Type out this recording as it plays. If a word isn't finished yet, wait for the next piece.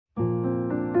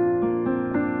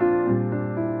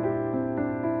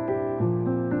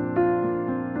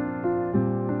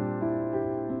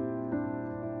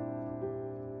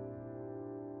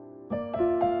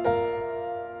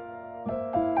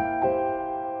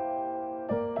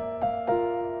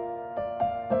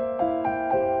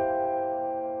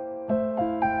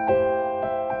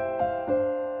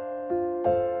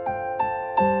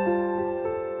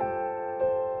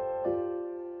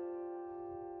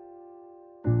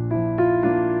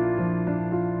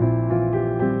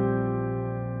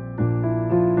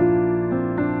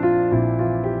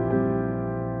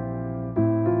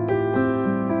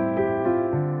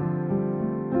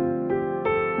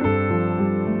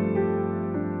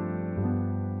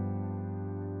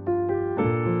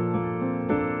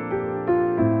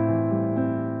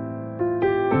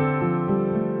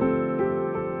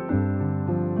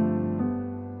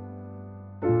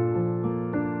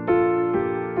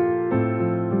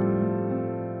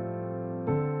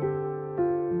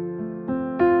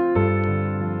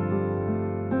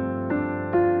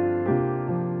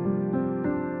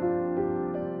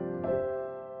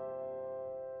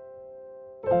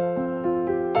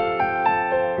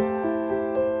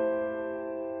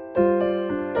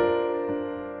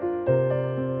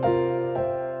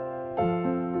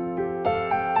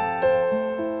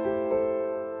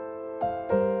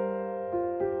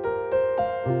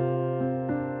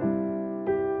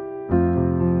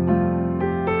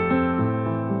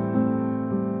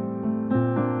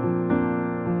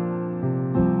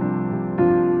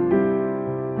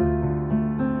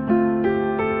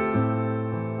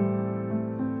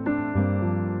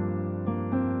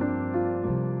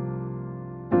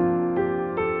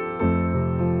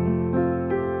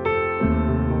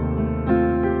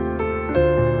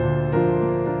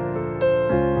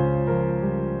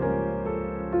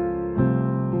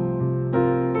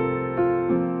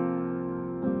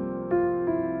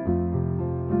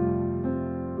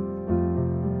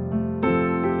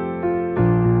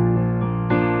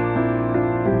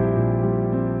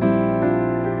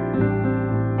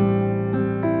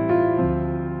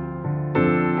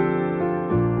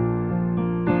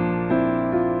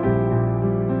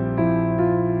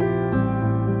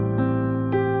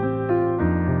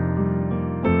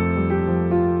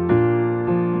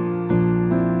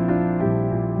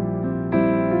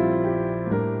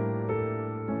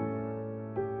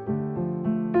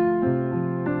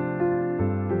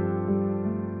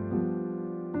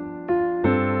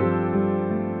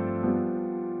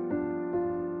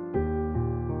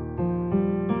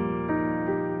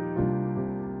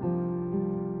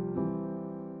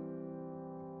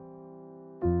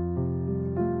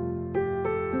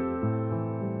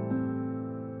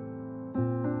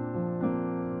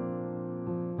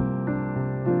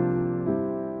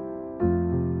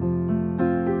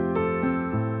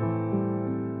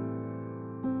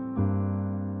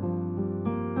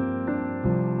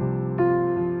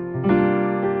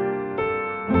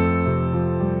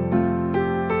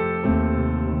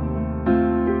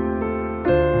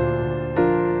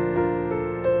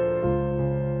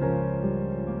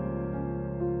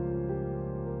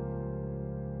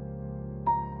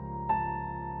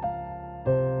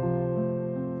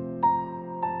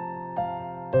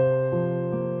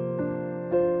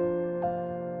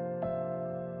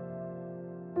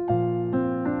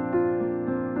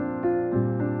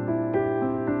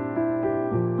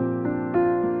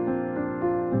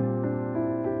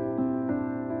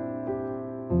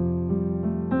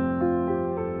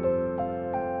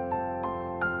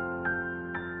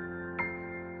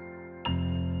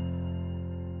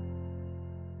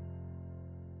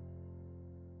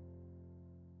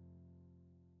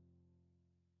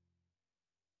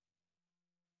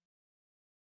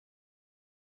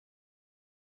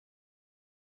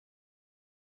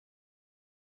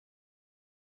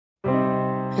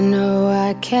know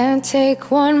I can't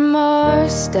take one more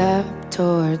step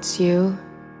towards you,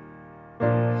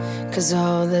 'cause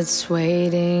all that's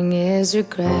waiting is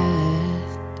regret.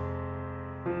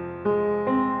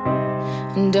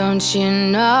 And don't you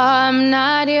know I'm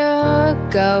not your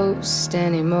ghost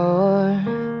anymore?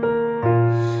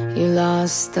 You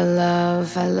lost the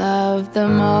love I loved the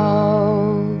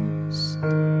most.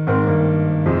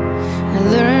 I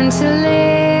learned to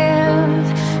live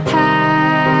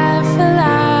half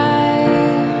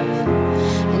alive,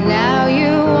 and now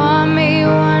you want me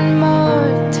one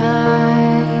more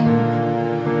time.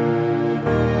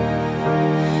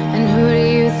 And who do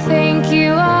you think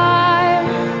you are,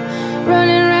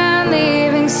 running around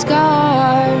leaving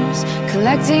scars,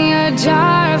 collecting your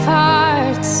jar of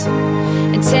hearts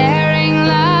and tearing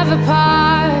love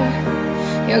apart?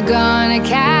 You're gonna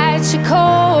catch a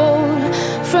cold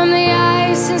from the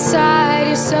ice inside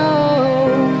your soul.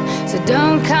 So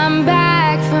don't come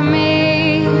back for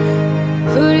me.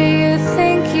 Who do you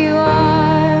think you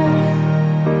are?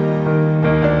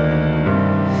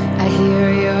 I hear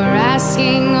you're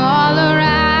asking all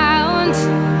around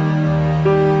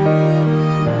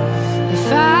if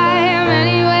I am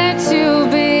anywhere to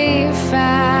be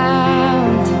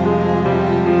found,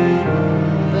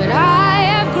 but I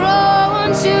have grown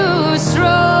too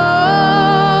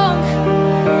strong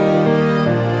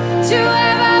to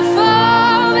ever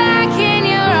fall back in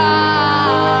your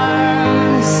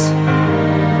arms.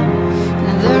 And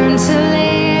I learned to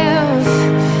live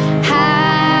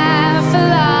half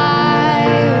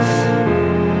alive,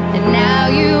 and now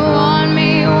you want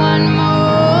me one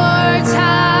more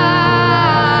time.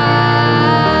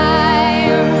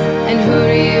 And who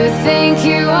do you think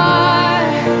you are,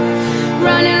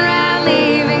 running around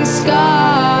leaving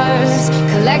scars,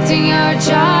 collecting your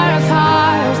jar of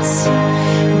hearts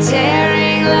and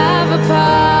tearing love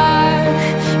apart?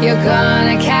 You're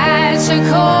gonna catch a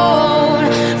cold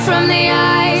from the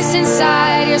ice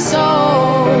inside your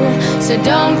soul. So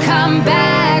don't come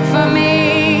back for me.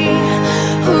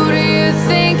 Who do you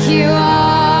think you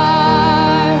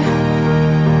are?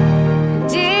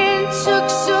 And it took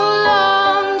so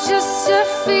long just to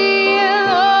feel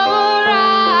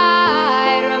alright.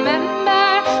 Remember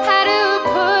how to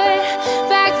put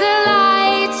back the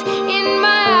light in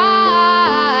my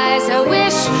eyes. I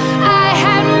wish I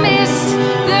had missed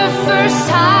the first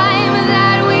time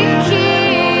that we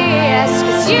kissed,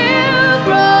 'cause you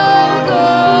broke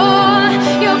all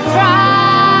your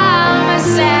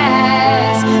promises,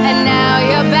 and now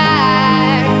you're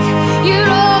back. You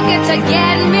don't get to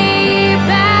get me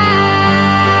back.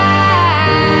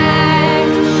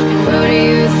 And who do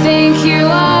you think you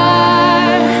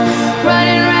are,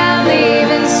 running around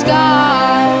leaving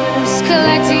scars,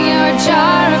 collecting your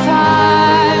jar of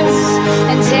hearts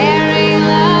and tearing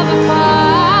love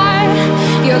apart?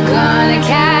 You're gonna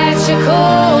catch a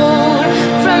cold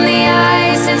from the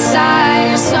ice inside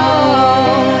your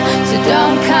soul. So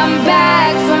don't come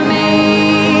back for me.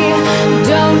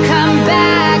 Don't come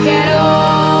back at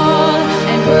all.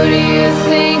 And who do you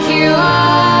think you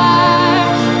are,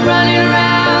 running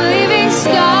around leaving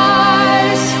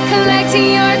scars, collecting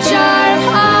your jar of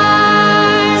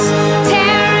hearts,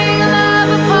 tearing love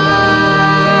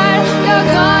apart? You're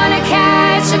gonna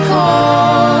catch a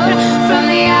cold from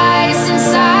the ice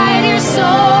inside your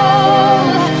soul.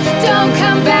 Don't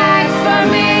come back for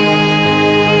me.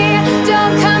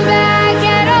 Don't come back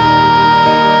at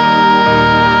all.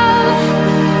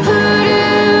 Who do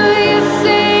you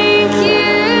think you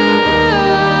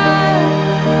are?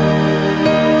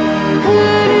 Who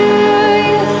do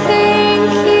you think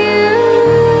you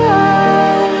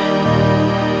are?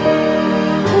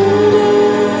 Who do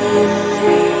you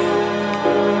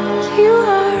think you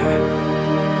are?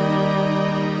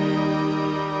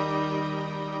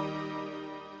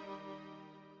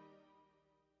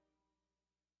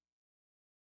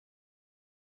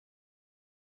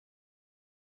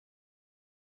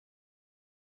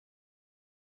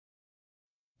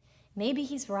 Maybe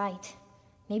he's right.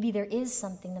 Maybe there is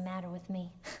something the matter with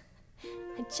me.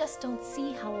 I just don't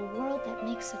see how a world that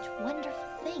makes such wonderful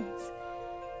things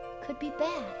could be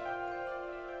bad.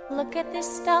 Look at this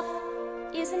stuff,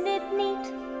 isn't it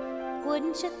neat?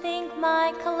 Wouldn't you think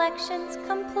my collection's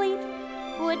complete?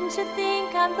 Wouldn't you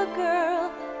think I'm the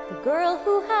girl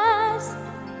who has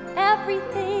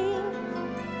everything?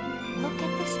 Look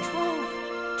at this trove,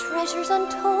 treasures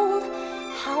untold.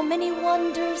 How many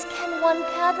wonders can one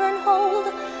cavern hold?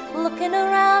 Looking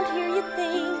around here you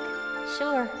think,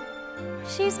 sure,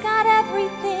 she's got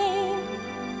everything.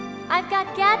 I've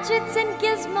got gadgets and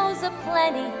gizmos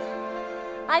aplenty.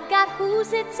 I've got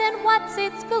who's its and what's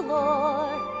its galore.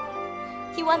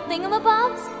 You want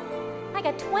thingamabobs? I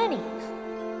got 20.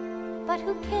 But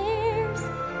who cares?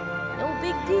 No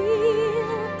big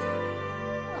deal.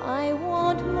 I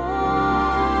want more.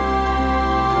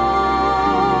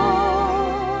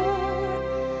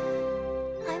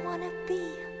 I want to be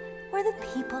where the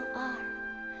people are.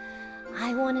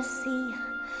 I want to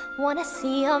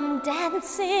see them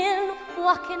dancing,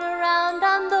 walking around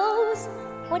on those,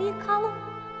 what do you call them?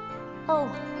 Oh,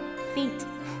 feet.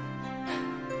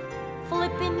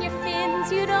 Flipping your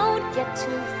fins, you don't get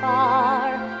too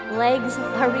far. Legs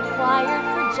are required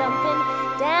for jumping,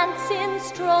 dancing,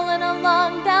 strolling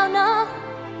along down a,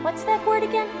 what's that word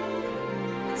again?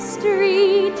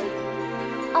 Street.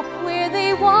 Up where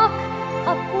they walk,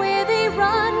 up where they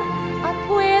run, up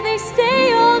where they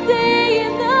stay all day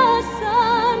in the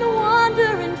sun,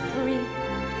 wandering free.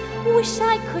 Wish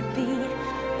I could be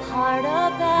part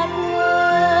of that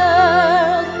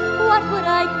world. What would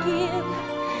I give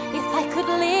if I could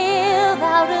live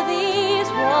out of these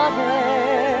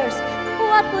waters?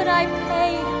 What would I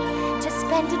pay to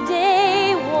spend a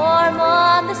day warm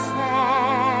on the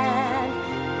sand?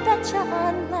 Betcha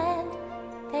on land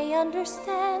they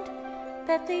understand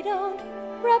that they don't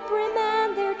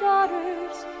reprimand their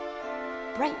daughters.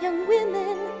 Bright young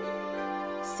women,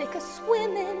 sick of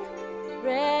swimming,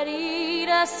 ready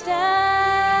to stand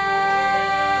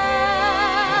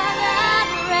and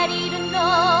ready to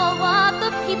know what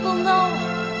the people know.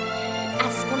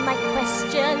 Ask them my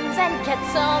questions and get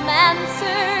some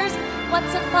answers.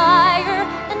 What's a fire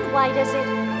and why does it,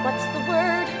 what's the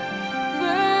word,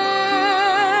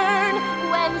 burn?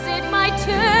 When's it my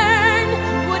turn?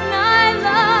 Wouldn't I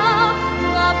love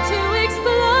to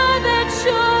explore that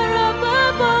shore up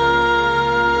above,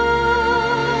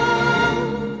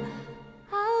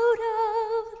 out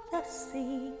of the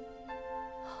sea?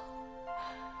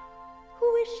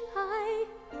 Wish I